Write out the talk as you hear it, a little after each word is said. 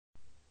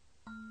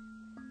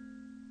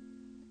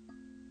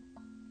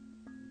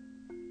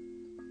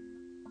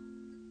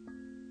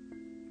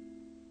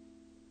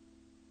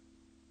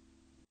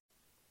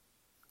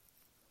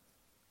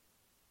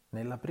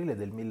nell'aprile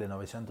del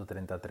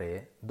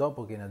 1933,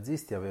 dopo che i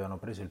nazisti avevano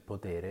preso il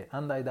potere,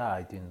 andai da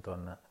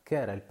Huntington, che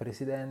era il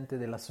presidente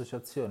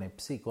dell'Associazione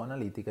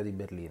Psicoanalitica di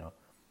Berlino,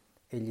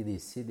 e gli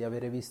dissi di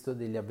avere visto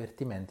degli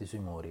avvertimenti sui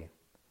muri.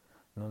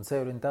 «Non sei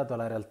orientato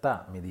alla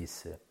realtà», mi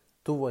disse.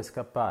 «Tu vuoi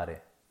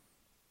scappare».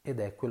 Ed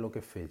è quello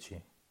che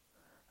feci.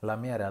 La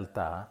mia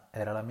realtà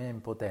era la mia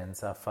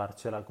impotenza a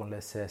farcela con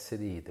l'SS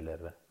di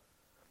Hitler.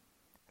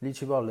 Gli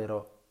ci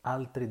vollero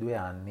altri 2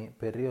 anni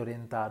per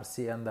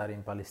riorientarsi e andare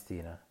in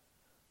Palestina.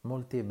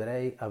 Molti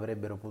ebrei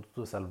avrebbero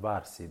potuto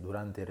salvarsi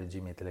durante il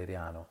regime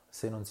hitleriano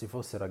se non si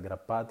fossero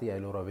aggrappati ai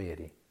loro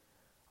averi,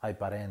 ai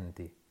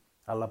parenti,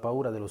 alla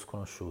paura dello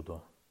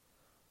sconosciuto.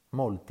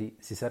 Molti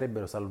si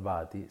sarebbero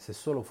salvati se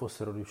solo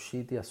fossero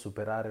riusciti a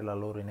superare la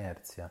loro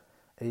inerzia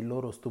e il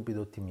loro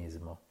stupido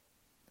ottimismo.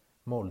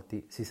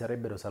 Molti si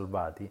sarebbero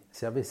salvati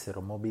se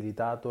avessero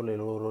mobilitato le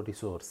loro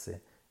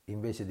risorse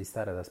invece di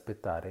stare ad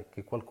aspettare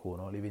che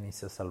qualcuno li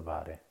venisse a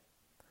salvare.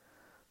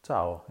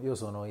 Ciao, io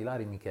sono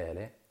Ilari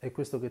Michele e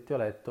questo che ti ho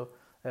letto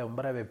è un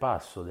breve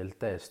passo del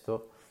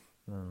testo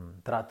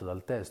tratto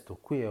dal testo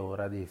Qui e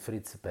ora di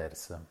Fritz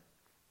Perls.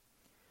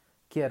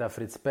 Chi era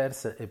Fritz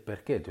Perls e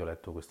perché ti ho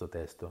letto questo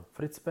testo?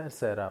 Fritz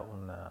Perls era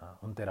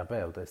un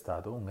terapeuta, è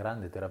stato un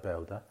grande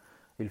terapeuta,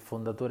 il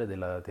fondatore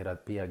della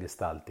terapia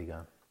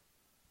gestaltica.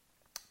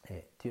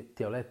 E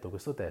ti ho letto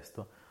questo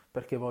testo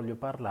perché voglio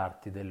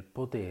parlarti del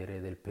potere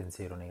del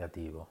pensiero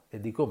negativo e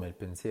di come il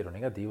pensiero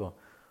negativo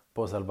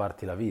può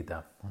salvarti la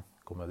vita,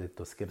 come ho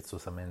detto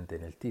scherzosamente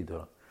nel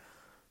titolo,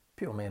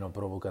 più o meno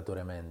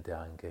provocatoriamente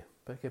anche,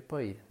 perché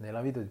poi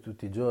nella vita di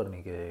tutti i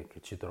giorni che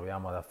ci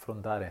troviamo ad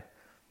affrontare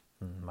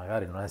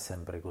magari non è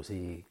sempre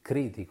così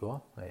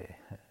critico e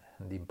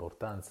di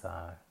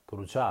importanza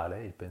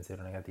cruciale il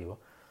pensiero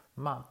negativo,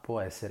 ma può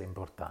essere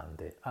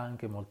importante,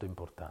 anche molto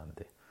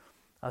importante,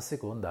 a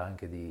seconda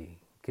anche di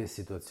che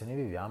situazioni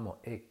viviamo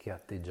e che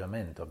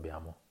atteggiamento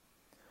abbiamo.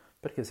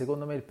 Perché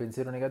secondo me il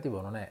pensiero negativo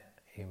non è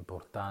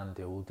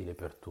importante o utile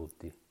per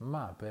tutti,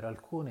 ma per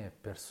alcune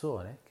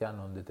persone che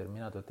hanno un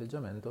determinato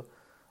atteggiamento,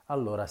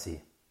 allora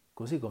sì.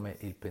 Così come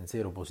il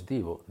pensiero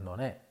positivo non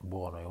è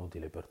buono e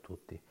utile per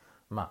tutti,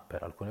 ma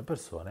per alcune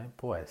persone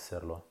può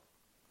esserlo.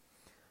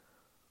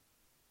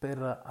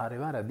 Per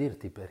arrivare a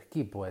dirti per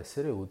chi può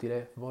essere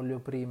utile, voglio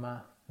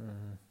prima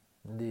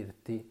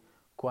dirti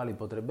quali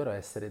potrebbero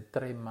essere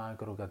 3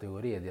 macro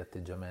categorie di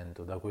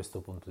atteggiamento da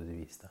questo punto di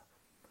vista.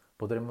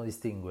 Potremmo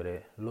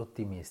distinguere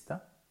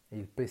l'ottimista,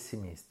 il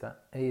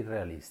pessimista e il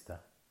realista.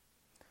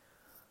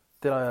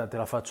 Te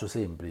la faccio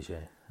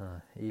semplice.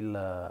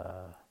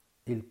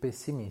 Il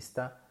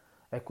pessimista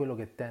è quello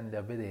che tende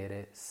a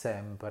vedere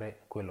sempre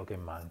quello che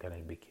manca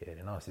nel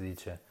bicchiere, no? Si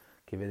dice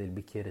che vede il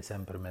bicchiere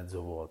sempre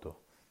mezzo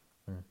vuoto.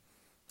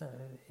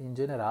 In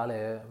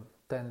generale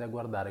tende a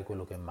guardare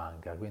quello che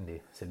manca,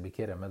 quindi se il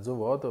bicchiere è mezzo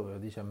vuoto, lo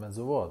dice è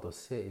mezzo vuoto,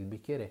 se il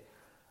bicchiere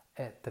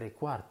è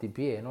 3/4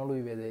 pieno,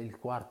 lui vede il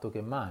quarto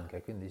che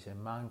manca, quindi dice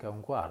manca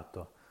un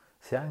quarto.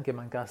 Se anche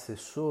mancasse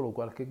solo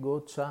qualche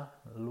goccia,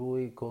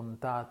 lui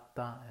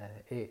contatta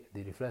e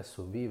di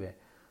riflesso vive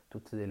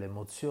tutte delle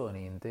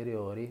emozioni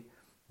interiori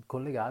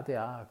collegate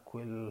a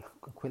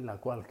quella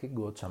qualche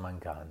goccia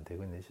mancante.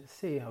 Quindi dice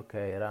sì, ok,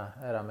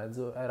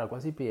 era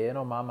quasi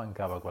pieno, ma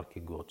mancava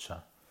qualche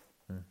goccia.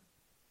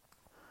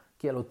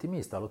 Chi è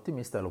l'ottimista?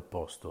 L'ottimista è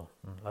l'opposto,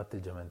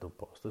 l'atteggiamento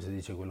opposto, si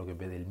dice quello che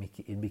vede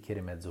il bicchiere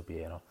mezzo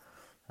pieno.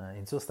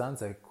 In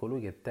sostanza è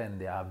colui che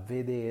tende a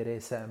vedere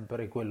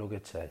sempre quello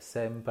che c'è,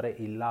 sempre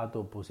il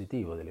lato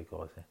positivo delle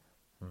cose.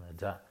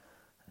 Già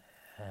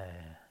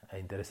è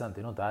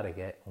interessante notare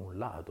che è un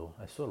lato,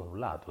 è solo un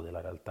lato della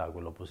realtà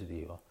quello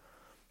positivo.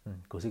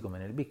 Così come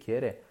nel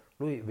bicchiere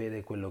lui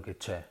vede quello che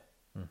c'è.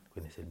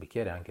 Quindi se il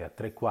bicchiere è anche a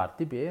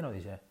 3/4 pieno,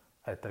 dice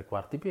è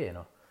 3/4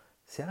 pieno.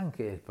 Se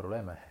anche il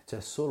problema è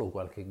c'è solo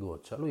qualche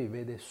goccia, lui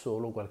vede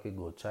solo qualche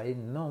goccia e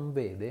non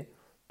vede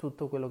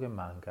tutto quello che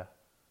manca.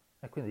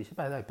 E quindi dice,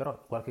 beh dai, però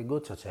qualche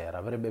goccia c'era,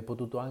 avrebbe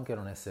potuto anche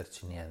non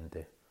esserci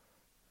niente.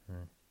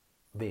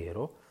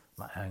 Vero,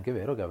 ma è anche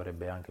vero che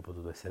avrebbe anche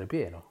potuto essere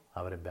pieno,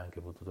 avrebbe anche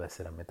potuto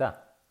essere a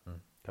metà.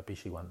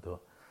 Capisci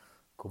quanto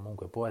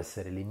comunque può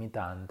essere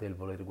limitante il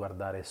voler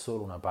guardare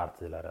solo una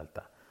parte della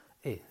realtà.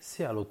 E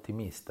sia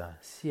l'ottimista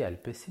sia il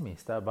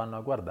pessimista vanno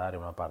a guardare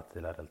una parte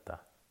della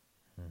realtà.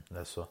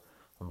 Adesso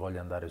non voglio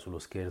andare sullo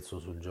scherzo,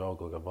 sul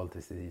gioco che a volte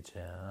si dice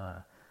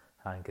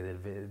anche del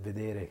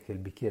vedere che il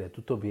bicchiere è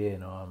tutto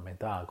pieno, a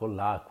metà con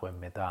l'acqua e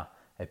metà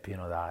è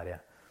pieno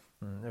d'aria.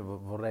 Io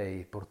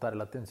vorrei portare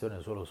l'attenzione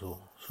solo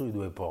sui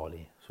 2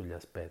 poli, sugli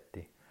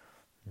aspetti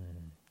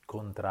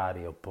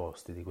contrari e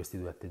opposti di questi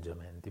 2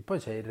 atteggiamenti. Poi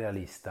c'è il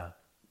realista.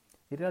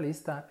 Il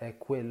realista è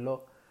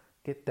quello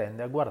che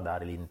tende a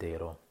guardare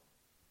l'intero.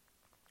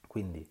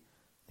 Quindi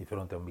di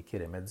fronte a un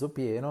bicchiere mezzo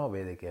pieno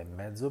vede che è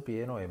mezzo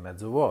pieno e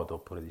mezzo vuoto,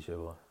 oppure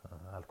dicevo,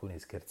 alcuni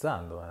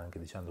scherzando, anche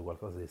dicendo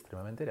qualcosa di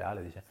estremamente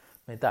reale, dice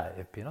metà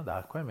è pieno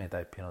d'acqua e metà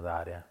è pieno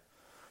d'aria.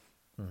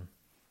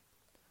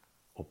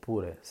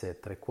 Oppure se è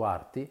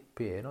 3/4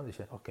 pieno,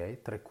 dice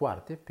ok,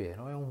 3/4 è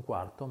pieno e un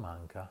quarto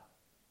manca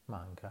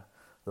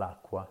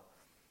l'acqua.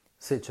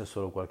 Se c'è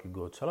solo qualche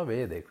goccia la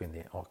vede,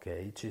 quindi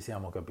ok, ci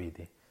siamo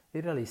capiti.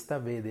 Il realista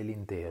vede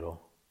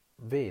l'intero,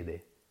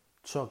 vede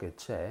ciò che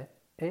c'è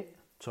e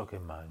ciò che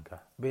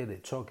manca,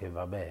 vede ciò che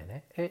va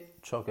bene e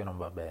ciò che non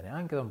va bene,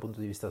 anche da un punto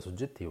di vista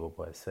soggettivo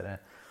può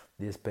essere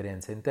di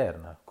esperienza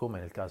interna, come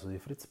nel caso di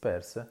Fritz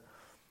Perls,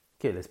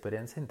 che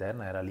l'esperienza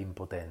interna era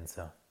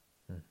l'impotenza.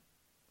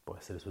 Può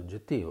essere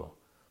soggettivo,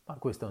 ma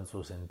questo è un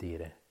suo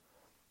sentire.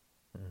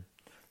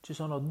 Ci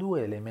sono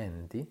due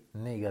elementi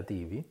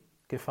negativi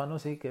che fanno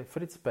sì che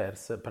Fritz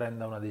Perls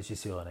prenda una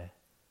decisione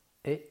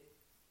e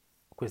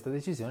questa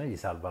decisione gli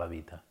salva la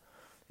vita.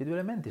 I due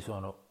elementi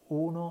sono: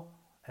 uno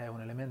è un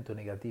elemento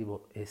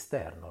negativo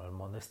esterno, nel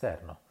mondo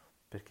esterno,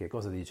 perché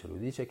cosa dice lui?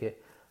 Dice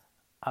che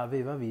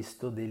aveva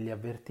visto degli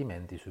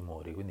avvertimenti sui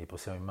muri, quindi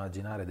possiamo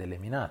immaginare delle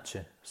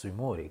minacce sui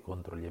muri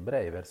contro gli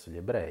ebrei, verso gli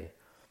ebrei.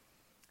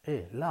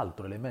 E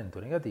l'altro elemento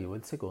negativo,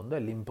 il secondo, è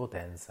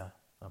l'impotenza,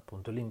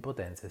 appunto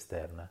l'impotenza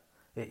esterna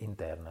e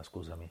interna,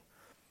 scusami.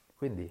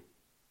 Quindi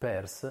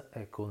Perls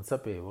è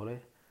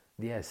consapevole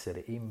di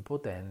essere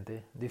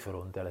impotente di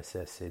fronte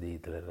all'SS di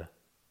Hitler.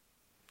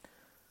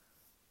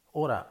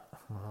 Ora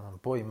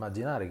puoi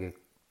immaginare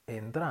che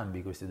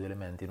entrambi questi due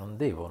elementi non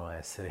devono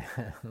essere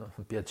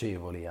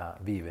piacevoli a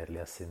viverli,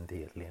 a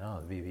sentirli, no?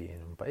 Vivi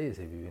in un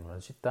paese, vivi in una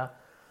città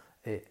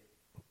e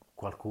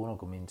qualcuno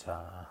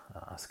comincia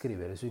a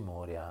scrivere sui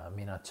muri, a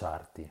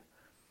minacciarti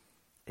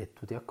e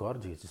tu ti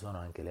accorgi che ci sono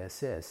anche le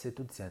SS e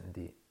tu ti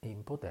senti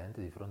impotente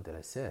di fronte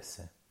alle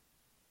SS.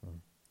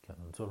 Che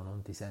non solo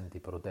non ti senti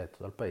protetto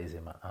dal paese,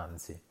 ma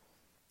anzi,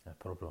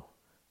 proprio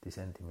ti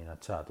senti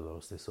minacciato dallo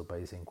stesso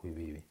paese in cui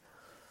vivi.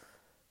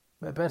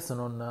 Beh, Perso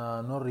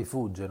non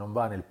rifugge, non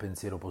va nel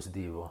pensiero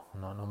positivo,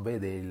 non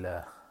vede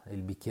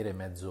il bicchiere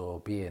mezzo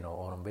pieno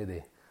o non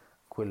vede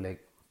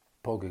quelle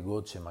poche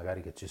gocce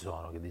magari che ci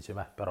sono, che dice,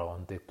 beh, però ho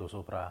un tetto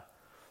sopra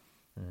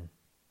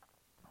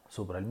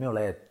il mio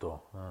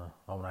letto,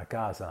 ho una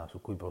casa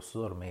su cui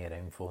posso dormire,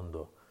 in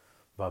fondo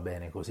va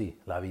bene così,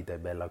 la vita è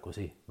bella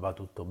così, va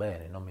tutto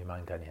bene, non mi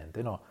manca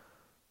niente. No,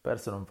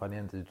 Perse non fa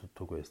niente di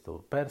tutto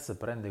questo. Perse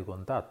prende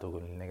contatto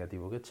con il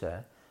negativo che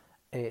c'è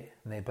e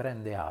ne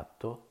prende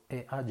atto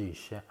e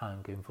agisce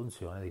anche in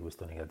funzione di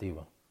questo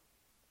negativo.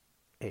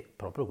 E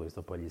proprio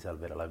questo poi gli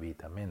salverà la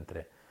vita,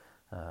 mentre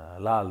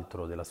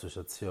l'altro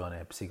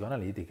dell'associazione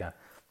psicoanalitica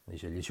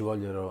dice gli ci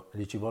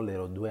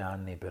vollero 2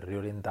 anni per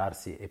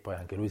riorientarsi e poi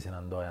anche lui se ne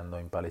andò e andò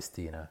in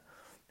Palestina,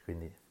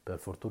 quindi per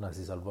fortuna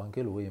si salvò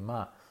anche lui,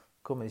 ma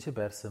come dice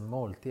Perse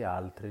molti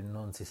altri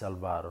non si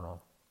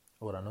salvarono.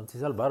 Ora non si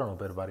salvarono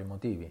per vari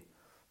motivi.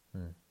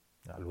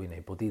 Lui ne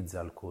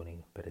ipotizza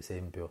alcuni, per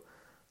esempio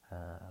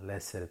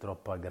l'essere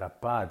troppo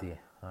aggrappati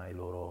ai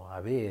loro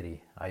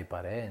averi, ai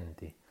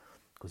parenti,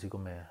 così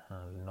come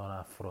il non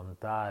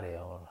affrontare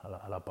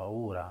la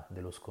paura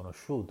dello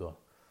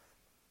sconosciuto.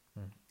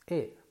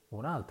 E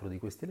un altro di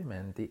questi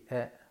elementi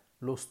è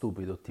lo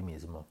stupido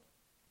ottimismo.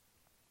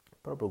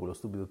 Proprio quello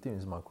stupido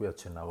ottimismo a cui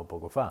accennavo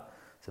poco fa.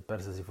 Se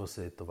Perse si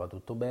fosse detto va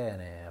tutto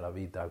bene, la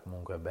vita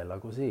comunque è bella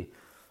così,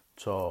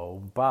 c'ho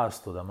un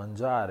pasto da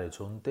mangiare,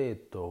 c'ho un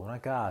tetto, una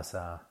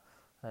casa,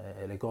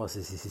 le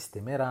cose si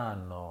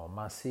sistemeranno,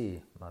 ma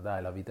sì, ma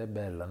dai, la vita è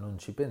bella, non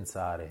ci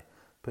pensare,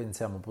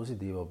 pensiamo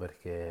positivo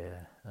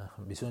perché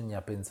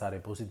bisogna pensare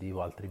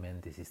positivo,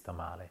 altrimenti si sta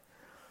male.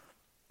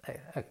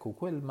 Ecco,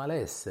 quel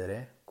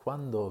malessere,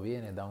 quando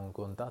viene da un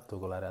contatto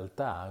con la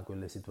realtà,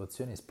 quelle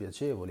situazioni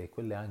spiacevoli e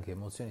quelle anche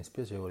emozioni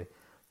spiacevoli,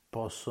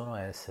 possono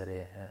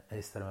essere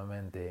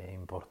estremamente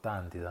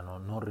importanti da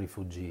non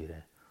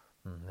rifugire.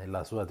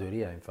 Nella sua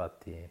teoria,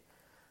 infatti,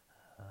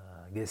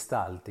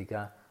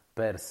 gestaltica,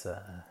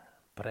 Peirce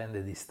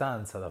prende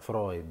distanza da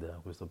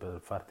Freud, questo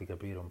per farti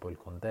capire un po' il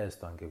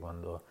contesto, anche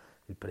quando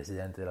il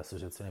presidente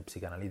dell'associazione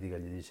psicanalitica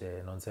gli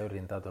dice non sei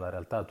orientato alla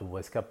realtà, tu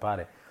vuoi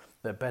scappare.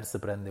 Peirce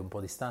prende un po'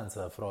 distanza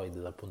da Freud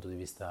dal punto di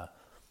vista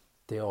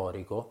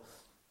teorico,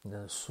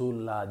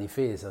 sulla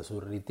difesa,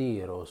 sul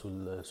ritiro,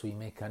 sui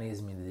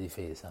meccanismi di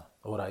difesa.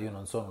 Ora io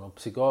non sono uno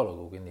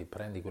psicologo, quindi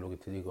prendi quello che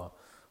ti dico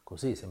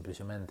così,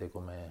 semplicemente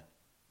come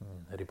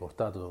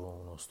riportato da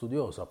uno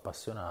studioso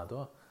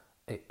appassionato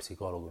e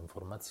psicologo in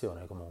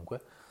formazione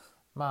comunque,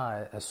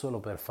 ma è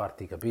solo per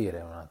farti capire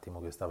un attimo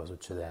che stava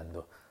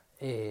succedendo.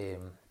 E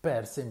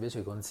Peirce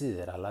invece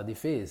considera la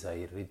difesa,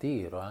 il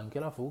ritiro, anche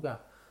la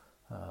fuga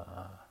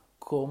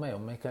come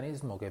un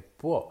meccanismo che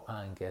può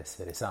anche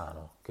essere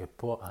sano, che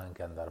può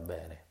anche andare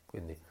bene.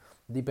 Quindi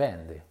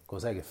dipende,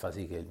 cos'è che fa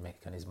sì che il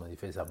meccanismo di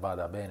difesa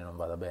vada bene o non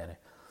vada bene.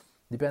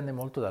 Dipende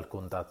molto dal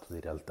contatto di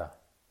realtà.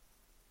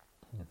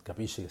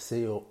 Capisci che se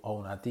io ho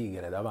una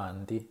tigre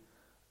davanti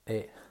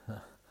e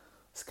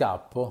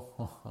scappo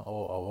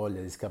o ho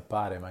voglia di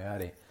scappare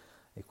magari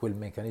e quel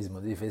meccanismo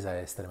di difesa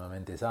è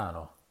estremamente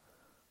sano.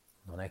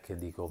 Non è che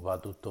dico va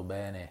tutto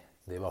bene,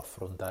 devo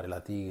affrontare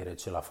la tigre e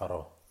ce la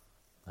farò.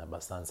 È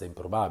abbastanza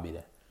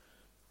improbabile.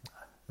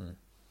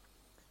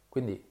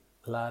 Quindi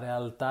la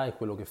realtà è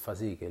quello che fa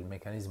sì che il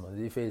meccanismo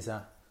di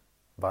difesa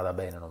vada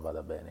bene o non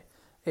vada bene.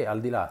 E al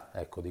di là,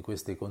 ecco, di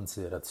queste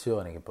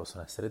considerazioni che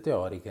possono essere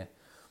teoriche,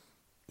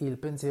 il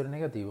pensiero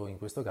negativo in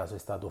questo caso è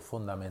stato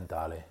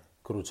fondamentale.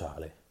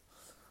 cruciale.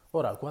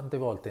 Ora, quante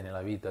volte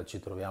nella vita ci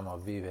troviamo a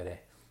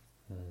vivere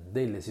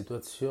delle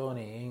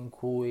situazioni in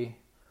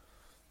cui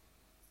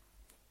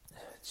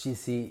ci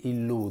si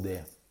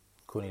illude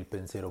con il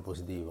pensiero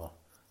positivo,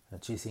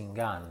 ci si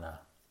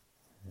inganna.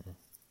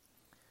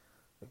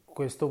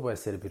 Questo può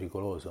essere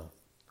pericoloso.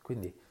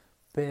 Quindi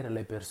per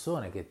le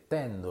persone che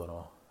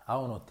tendono a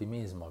un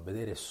ottimismo, a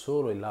vedere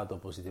solo il lato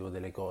positivo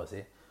delle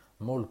cose,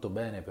 molto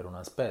bene per un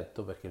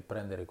aspetto, perché il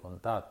prendere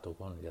contatto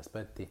con gli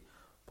aspetti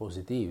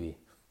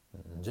positivi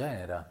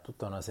genera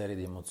tutta una serie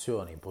di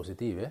emozioni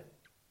positive,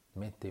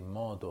 mette in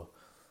moto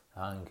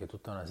anche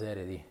tutta una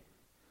serie di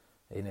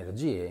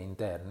energie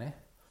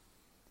interne,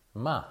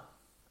 ma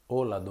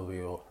o laddove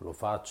io lo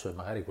faccio e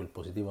magari quel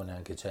positivo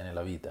neanche c'è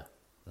nella vita,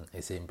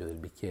 esempio del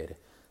bicchiere,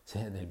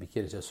 se nel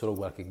bicchiere c'è solo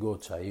qualche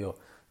goccia e io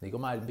dico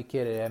ma il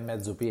bicchiere è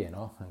mezzo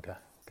pieno,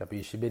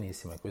 capisci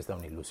benissimo che questa è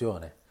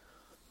un'illusione,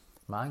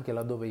 ma anche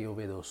laddove io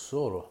vedo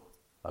solo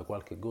la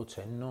qualche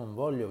goccia e non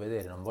voglio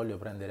vedere, non voglio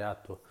prendere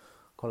atto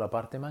con la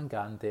parte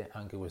mancante,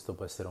 anche questo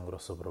può essere un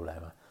grosso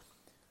problema.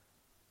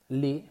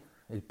 Lì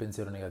il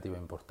pensiero negativo è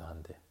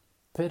importante.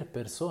 Per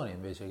persone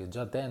invece che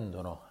già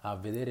tendono a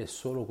vedere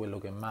solo quello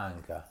che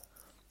manca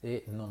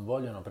e non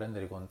vogliono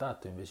prendere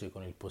contatto invece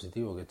con il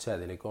positivo che c'è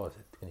delle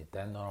cose, quindi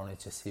tendono a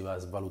un'eccessiva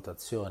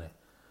svalutazione,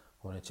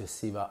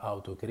 un'eccessiva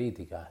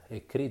autocritica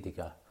e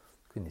critica,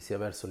 quindi sia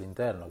verso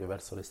l'interno che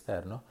verso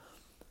l'esterno,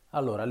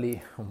 allora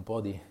lì un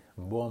po' di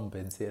buon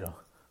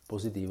pensiero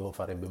positivo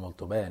farebbe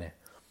molto bene.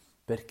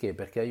 Perché?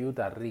 Perché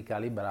aiuta a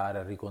ricalibrare,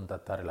 a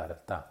ricontattare la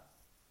realtà.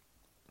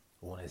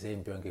 Un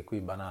esempio anche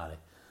qui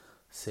banale.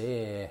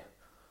 Se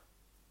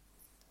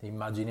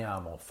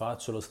immaginiamo,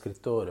 faccio lo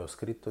scrittore, ho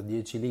scritto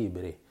 10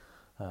 libri,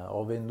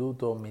 ho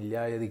venduto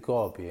migliaia di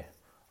copie,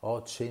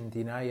 ho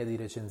centinaia di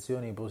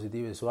recensioni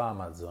positive su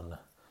Amazon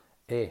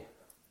e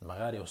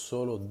magari ho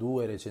solo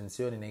 2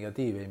 recensioni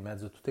negative in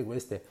mezzo a tutte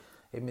queste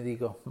e mi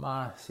dico,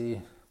 ma sì,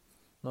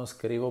 non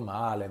scrivo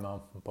male, ma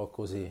un po'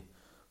 così,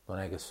 non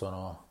è che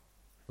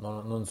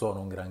non sono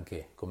un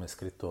granché come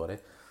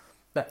scrittore,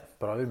 beh,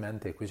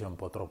 probabilmente qui c'è un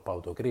po' troppa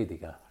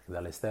autocritica, perché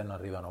dall'esterno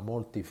arrivano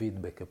molti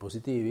feedback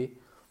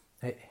positivi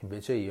e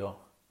invece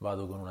io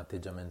vado con un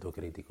atteggiamento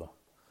critico.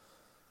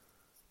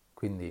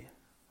 Quindi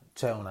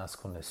c'è una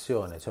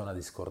sconnessione, c'è una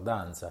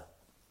discordanza,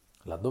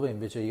 laddove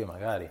invece io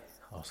magari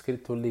ho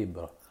scritto un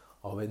libro,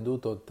 ho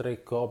venduto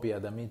 3 copie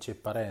ad amici e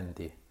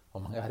parenti, o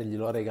magari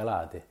gliel'ho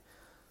regalate,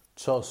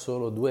 c'ho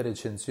solo 2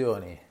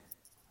 recensioni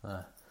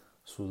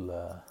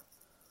sul,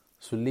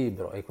 sul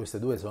libro e queste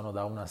 2 sono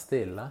da 1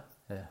 stella,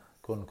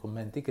 con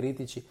commenti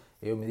critici,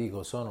 e io mi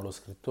dico sono lo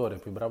scrittore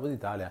più bravo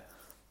d'Italia,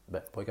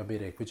 beh, puoi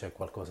capire che qui c'è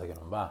qualcosa che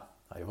non va,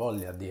 hai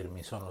voglia a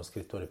dirmi sono lo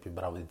scrittore più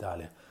bravo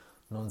d'Italia,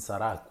 non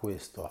sarà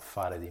questo a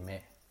fare di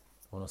me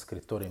uno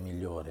scrittore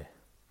migliore,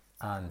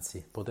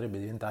 anzi potrebbe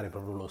diventare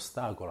proprio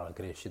l'ostacolo alla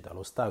crescita,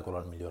 l'ostacolo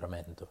al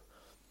miglioramento.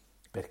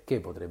 Perché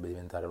potrebbe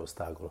diventare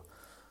l'ostacolo?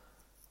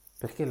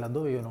 Perché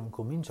laddove io non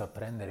comincio a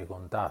prendere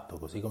contatto,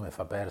 così come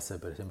fa Perse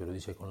per esempio lo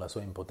dice con la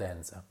sua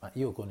impotenza, ma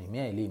io con i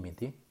miei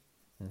limiti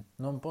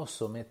non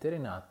posso mettere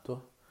in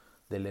atto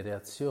delle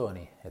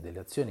reazioni e delle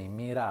azioni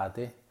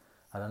mirate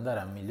ad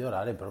andare a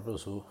migliorare proprio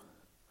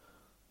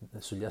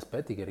sugli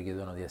aspetti che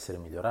richiedono di essere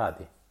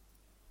migliorati.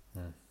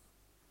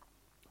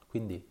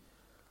 Quindi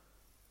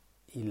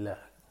il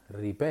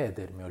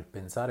ripetermi o il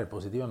pensare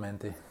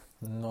positivamente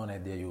non è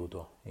di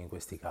aiuto in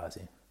questi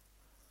casi.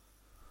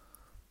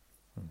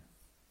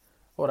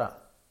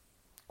 Ora,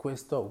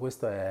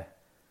 questo è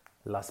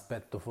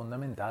l'aspetto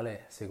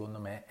fondamentale, secondo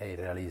me, è il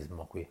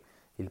realismo qui,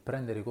 il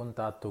prendere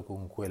contatto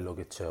con quello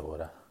che c'è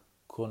ora,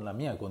 con la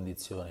mia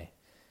condizione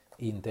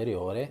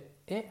interiore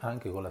e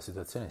anche con la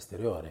situazione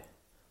esteriore,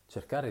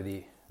 cercare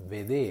di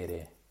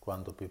vedere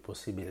quanto più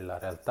possibile la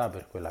realtà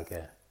per quella che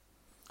è.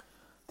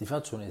 Ti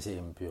faccio un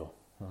esempio,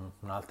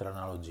 un'altra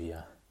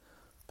analogia,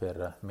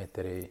 per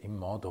mettere in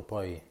moto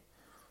poi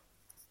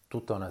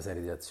tutta una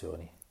serie di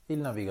azioni. Il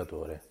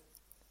navigatore.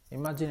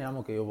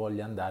 Immaginiamo che io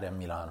voglia andare a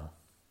Milano,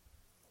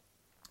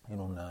 in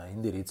un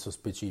indirizzo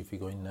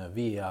specifico, in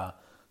via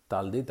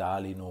tal dei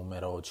tali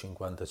numero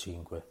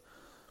 55.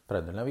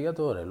 Prendo il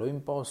navigatore, lo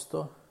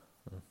imposto,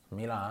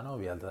 Milano,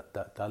 via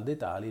tal dei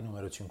tali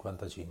numero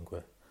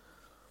 55.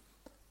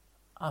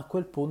 A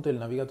quel punto il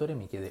navigatore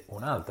mi chiede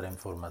un'altra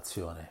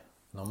informazione.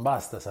 Non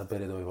basta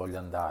sapere dove voglio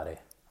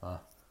andare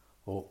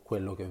o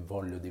quello che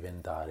voglio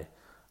diventare,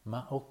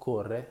 ma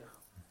occorre,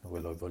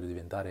 quello che voglio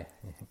diventare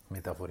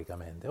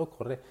metaforicamente,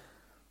 occorre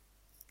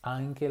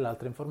anche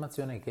l'altra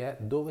informazione che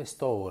è dove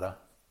sto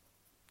ora,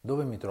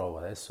 dove mi trovo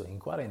adesso, in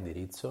quale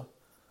indirizzo.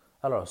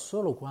 Allora,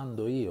 solo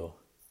quando io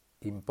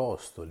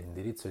imposto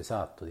l'indirizzo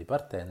esatto di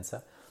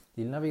partenza,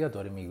 il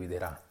navigatore mi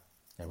guiderà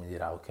e mi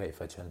dirà ok,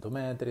 fai 100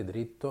 metri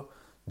dritto,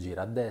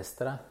 gira a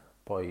destra,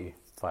 poi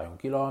fai 1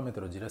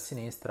 chilometro, gira a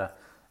sinistra,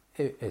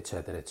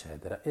 eccetera,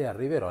 eccetera, e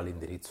arriverò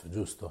all'indirizzo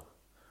giusto,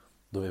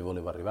 dove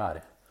volevo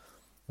arrivare.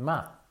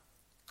 Ma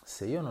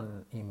se io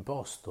non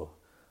imposto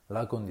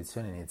la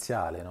condizione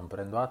iniziale, non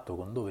prendo atto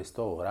con dove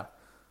sto ora,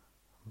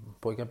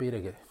 puoi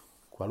capire che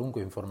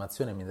qualunque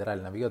informazione mi darà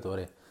il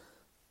navigatore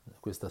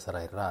questa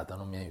sarà errata,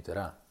 non mi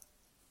aiuterà.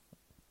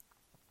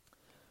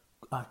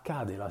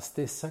 Accade la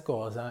stessa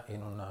cosa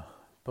in un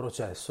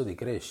processo di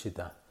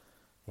crescita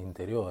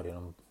interiore,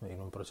 in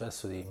un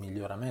processo di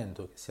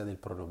miglioramento che sia del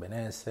proprio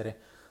benessere,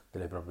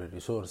 delle proprie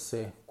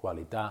risorse,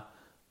 qualità,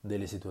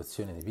 delle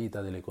situazioni di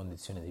vita, delle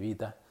condizioni di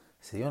vita.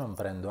 Se io non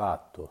prendo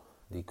atto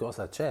di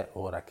cosa c'è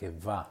ora che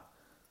va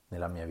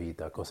nella mia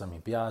vita, cosa mi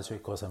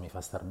piace, cosa mi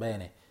fa star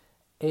bene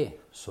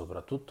e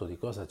soprattutto di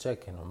cosa c'è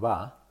che non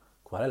va,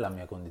 qual è la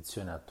mia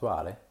condizione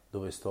attuale,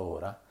 dove sto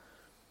ora,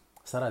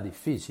 sarà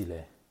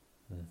difficile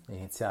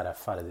iniziare a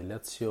fare delle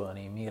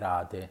azioni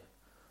mirate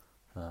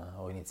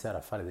o iniziare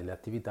a fare delle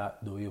attività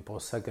dove io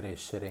possa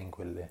crescere in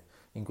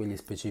quegli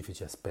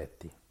specifici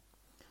aspetti.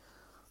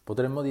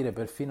 Potremmo dire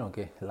perfino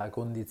che la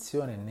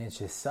condizione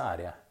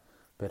necessaria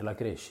per la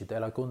crescita è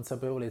la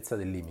consapevolezza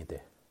del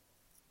limite.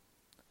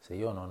 Se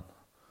io non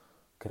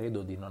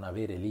credo di non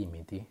avere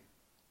limiti,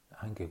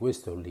 anche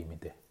questo è un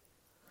limite.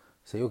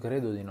 Se io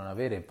credo di non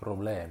avere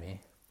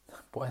problemi,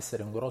 può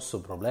essere un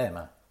grosso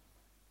problema,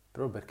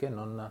 proprio perché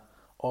non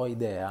ho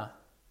idea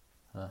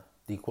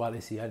di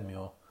quale sia il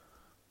mio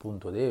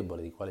punto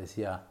debole, di quale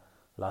sia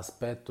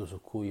l'aspetto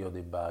su cui io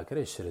debba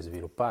crescere,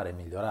 sviluppare,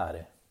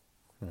 migliorare.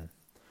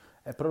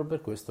 È proprio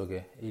per questo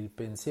che il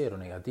pensiero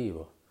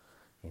negativo,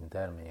 in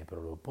termini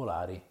proprio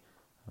polari,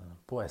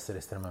 può essere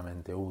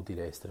estremamente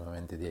utile,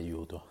 estremamente di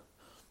aiuto,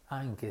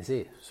 anche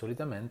se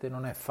solitamente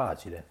non è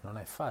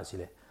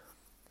facile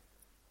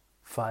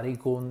fare i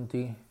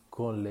conti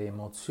con le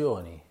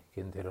emozioni che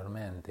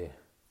interiormente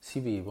si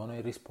vivono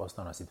in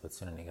risposta a una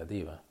situazione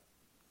negativa.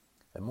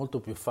 È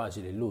molto più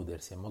facile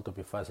illudersi, è molto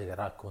più facile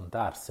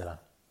raccontarsela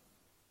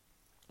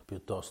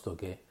piuttosto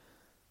che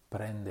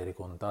prendere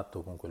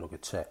contatto con quello che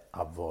c'è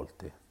a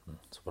volte,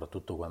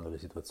 soprattutto quando le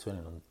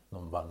situazioni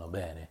non vanno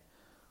bene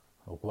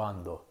o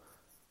quando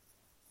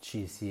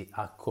ci si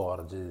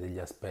accorge degli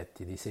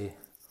aspetti di sé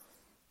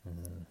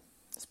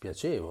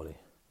spiacevoli,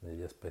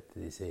 degli aspetti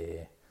di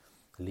sé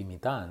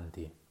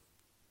limitanti.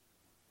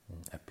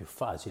 È più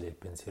facile il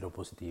pensiero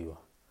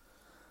positivo.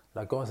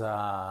 La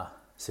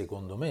cosa,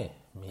 secondo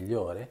me,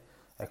 migliore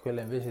è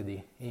quella invece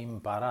di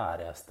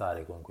imparare a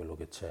stare con quello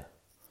che c'è.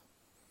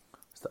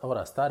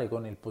 Ora, stare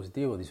con il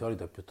positivo di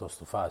solito è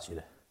piuttosto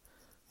facile.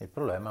 Il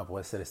problema può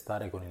essere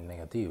stare con il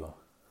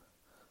negativo,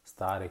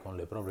 stare con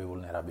le proprie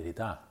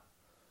vulnerabilità,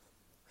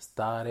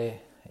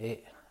 stare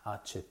e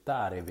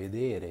accettare,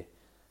 vedere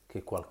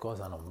che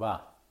qualcosa non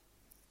va.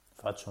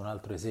 Faccio un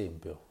altro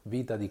esempio,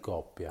 vita di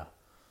coppia.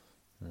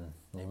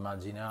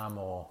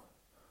 Immaginiamo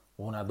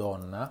una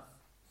donna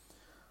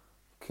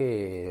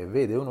che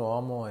vede un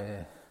uomo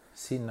e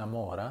si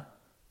innamora,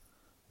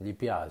 gli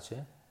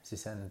piace, si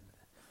sente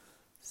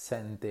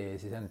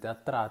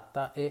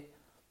attratta e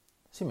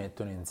si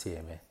mettono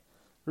insieme.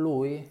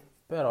 Lui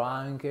però ha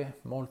anche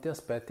molti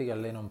aspetti che a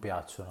lei non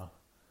piacciono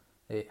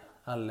e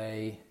a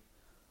lei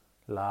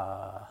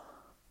la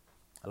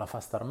fa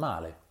star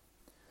male.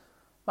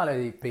 Ma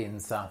lei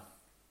pensa,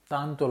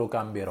 tanto lo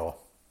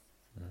cambierò.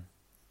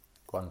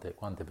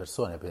 Quante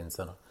persone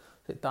pensano,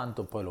 se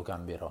tanto poi lo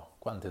cambierò,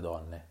 quante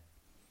donne.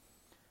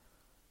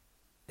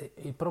 E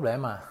il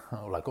problema,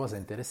 o la cosa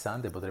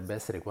interessante, potrebbe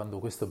essere quando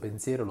questo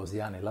pensiero lo si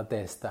ha nella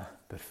testa,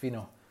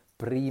 perfino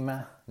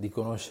prima di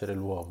conoscere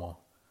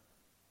l'uomo,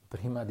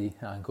 prima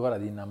ancora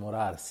di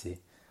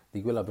innamorarsi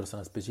di quella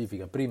persona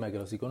specifica, prima che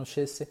lo si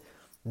conoscesse,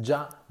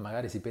 già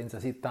magari si pensa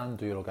sì,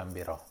 tanto io lo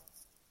cambierò.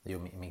 Io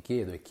mi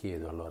chiedo e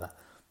chiedo allora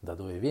da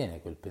dove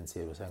viene quel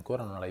pensiero, se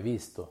ancora non l'hai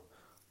visto,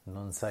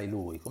 non sai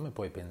lui, come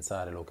puoi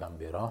pensare lo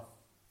cambierò?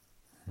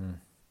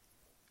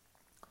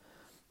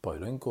 Poi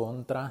lo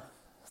incontra,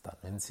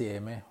 stanno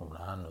insieme, 1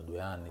 anno, 2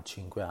 anni,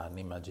 5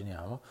 anni,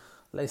 immaginiamo,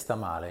 lei sta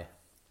male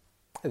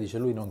e dice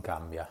lui non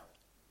cambia.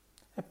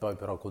 E poi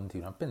però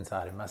continua a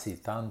pensare, ma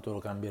sì, tanto lo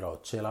cambierò,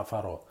 ce la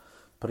farò,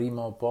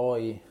 prima o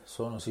poi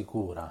sono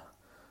sicura.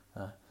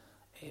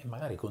 E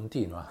magari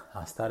continua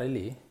a stare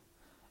lì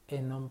e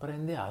non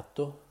prende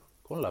atto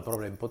con la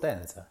propria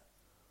impotenza.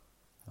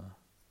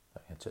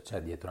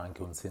 C'è dietro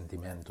anche un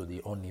sentimento di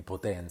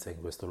onnipotenza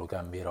in questo lo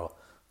cambierò,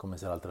 come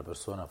se l'altra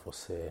persona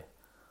fosse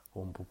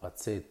un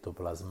pupazzetto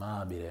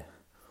plasmabile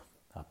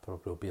a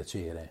proprio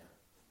piacere.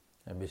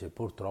 E invece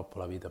purtroppo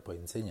la vita poi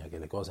insegna che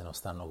le cose non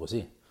stanno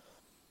così.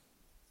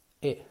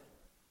 E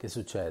che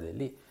succede?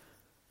 Lì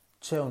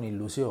c'è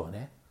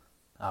un'illusione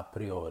a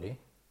priori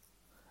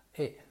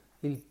e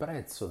il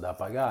prezzo da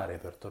pagare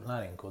per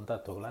tornare in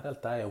contatto con la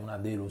realtà è una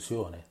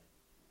delusione,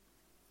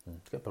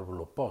 che è proprio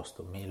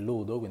l'opposto. Mi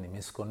illudo, quindi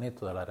mi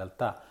sconnetto dalla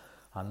realtà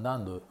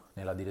andando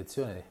nella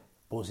direzione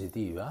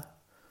positiva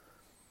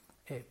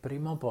e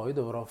prima o poi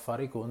dovrò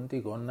fare i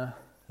conti con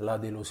la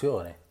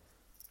delusione,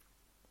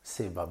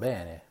 se va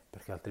bene,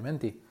 perché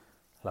altrimenti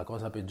la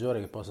cosa peggiore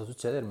che possa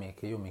succedermi è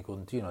che io mi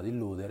continuo ad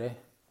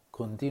illudere,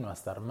 continuo a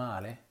star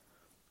male,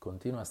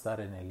 continuo a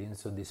stare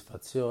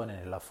nell'insoddisfazione,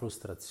 nella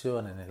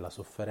frustrazione, nella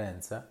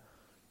sofferenza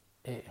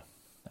e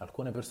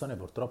alcune persone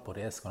purtroppo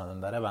riescono ad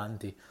andare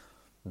avanti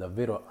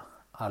davvero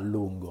a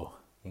lungo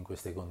in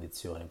queste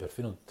condizioni,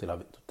 perfino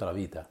tutta la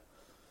vita.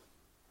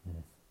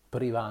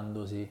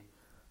 privandosi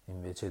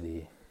invece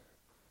di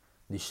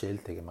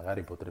scelte che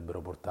magari potrebbero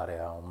portare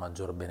a un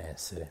maggior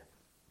benessere.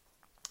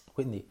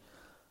 Quindi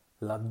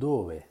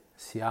laddove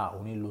si ha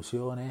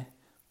un'illusione,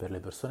 per le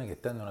persone che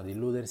tendono ad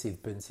illudersi, il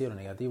pensiero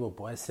negativo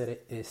può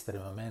essere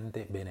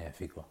estremamente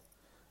benefico.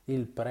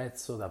 Il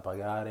prezzo da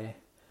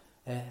pagare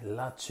è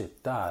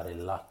l'accettare,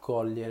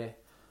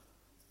 l'accogliere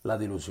la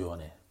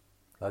delusione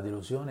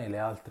e le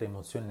altre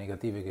emozioni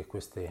negative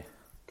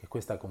che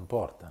questa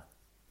comporta.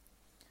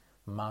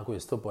 Ma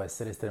questo può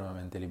essere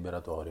estremamente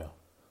liberatorio,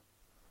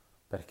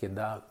 perché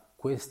da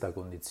questa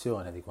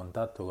condizione di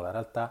contatto con la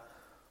realtà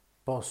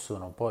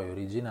possono poi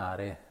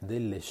originare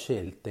delle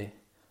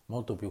scelte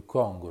molto più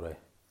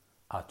congrue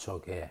a ciò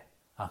che è,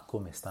 a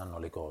come stanno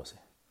le cose,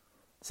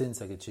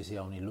 senza che ci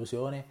sia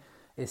un'illusione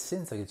e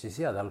senza che ci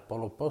sia dal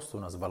polo opposto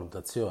una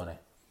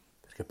svalutazione,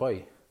 perché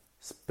poi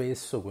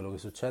spesso quello che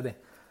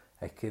succede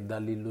è che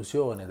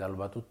dall'illusione, dal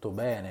va tutto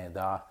bene,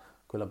 da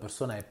quella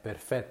persona è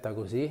perfetta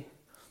così,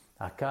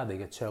 accade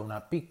che c'è una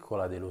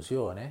piccola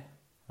delusione,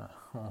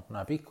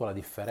 una piccola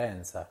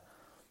differenza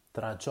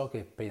tra ciò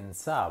che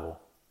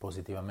pensavo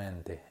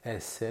positivamente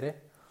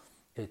essere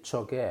e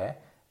ciò che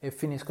è, e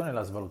finisco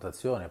nella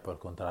svalutazione. Poi al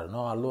contrario,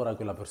 no, allora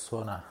quella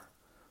persona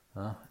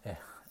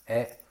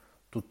è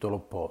tutto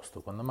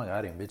l'opposto, quando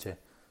magari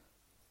invece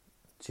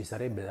ci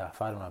sarebbe da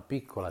fare una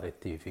piccola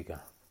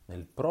rettifica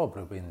nel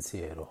proprio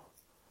pensiero,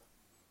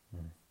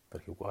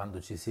 perché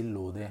quando ci si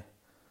illude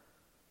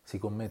si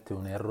commette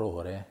un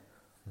errore.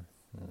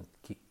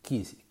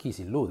 Chi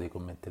si illude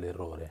commette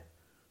l'errore.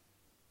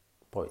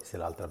 Poi se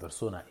l'altra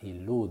persona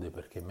illude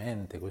perché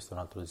mente, questo è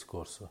un altro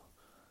discorso.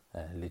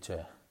 Lì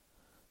c'è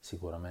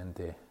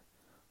sicuramente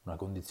una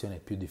condizione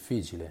più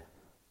difficile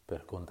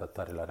per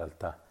contattare la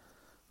realtà.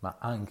 Ma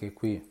anche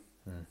qui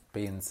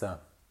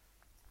pensa,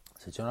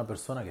 se c'è una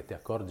persona che ti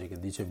accorgi che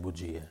dice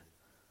bugie,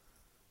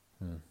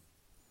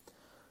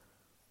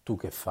 tu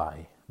che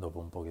fai dopo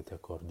un po' che ti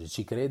accorgi?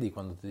 Ci credi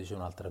quando ti dice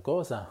un'altra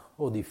cosa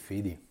o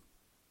diffidi?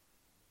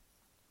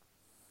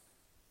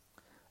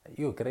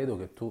 Io credo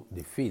che tu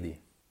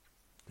diffidi,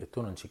 che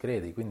tu non ci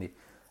credi, quindi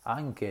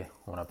anche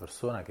una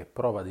persona che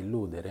prova ad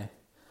illudere,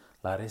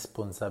 la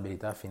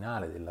responsabilità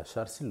finale del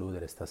lasciarsi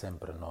illudere sta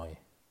sempre a noi.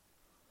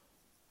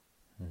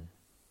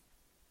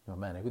 Va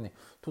bene? Quindi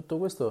tutto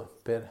questo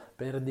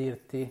per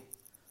dirti,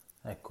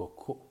 ecco,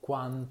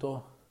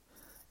 quanto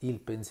il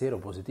pensiero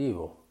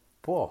positivo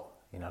può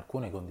in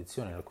alcune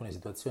condizioni, in alcune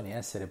situazioni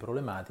essere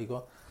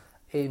problematico,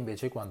 e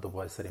invece quanto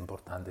può essere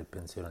importante il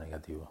pensiero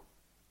negativo,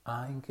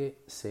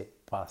 anche se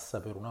passa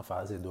per una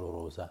fase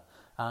dolorosa,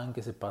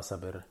 anche se passa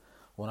per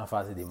una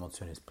fase di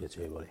emozioni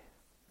spiacevoli.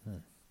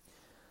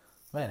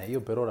 Bene,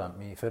 io per ora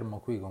mi fermo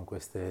qui con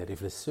queste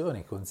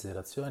riflessioni,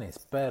 considerazioni.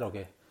 Spero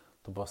che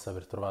tu possa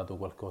aver trovato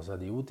qualcosa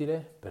di utile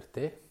per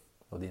te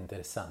o di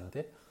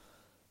interessante.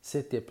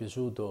 Se ti è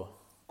piaciuto,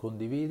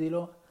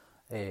 condividilo,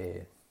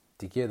 e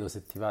ti chiedo,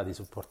 se ti va, di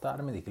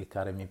supportarmi, di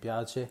cliccare mi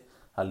piace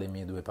alle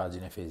mie 2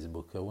 pagine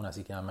Facebook. Una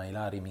si chiama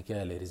Ilari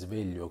Michele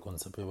Risveglio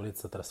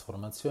Consapevolezza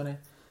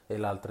Trasformazione e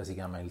l'altra si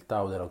chiama Il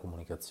Tao della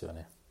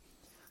Comunicazione.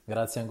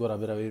 Grazie ancora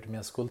per avermi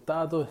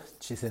ascoltato,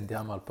 ci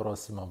sentiamo al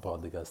prossimo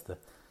podcast.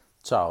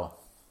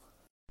 Ciao!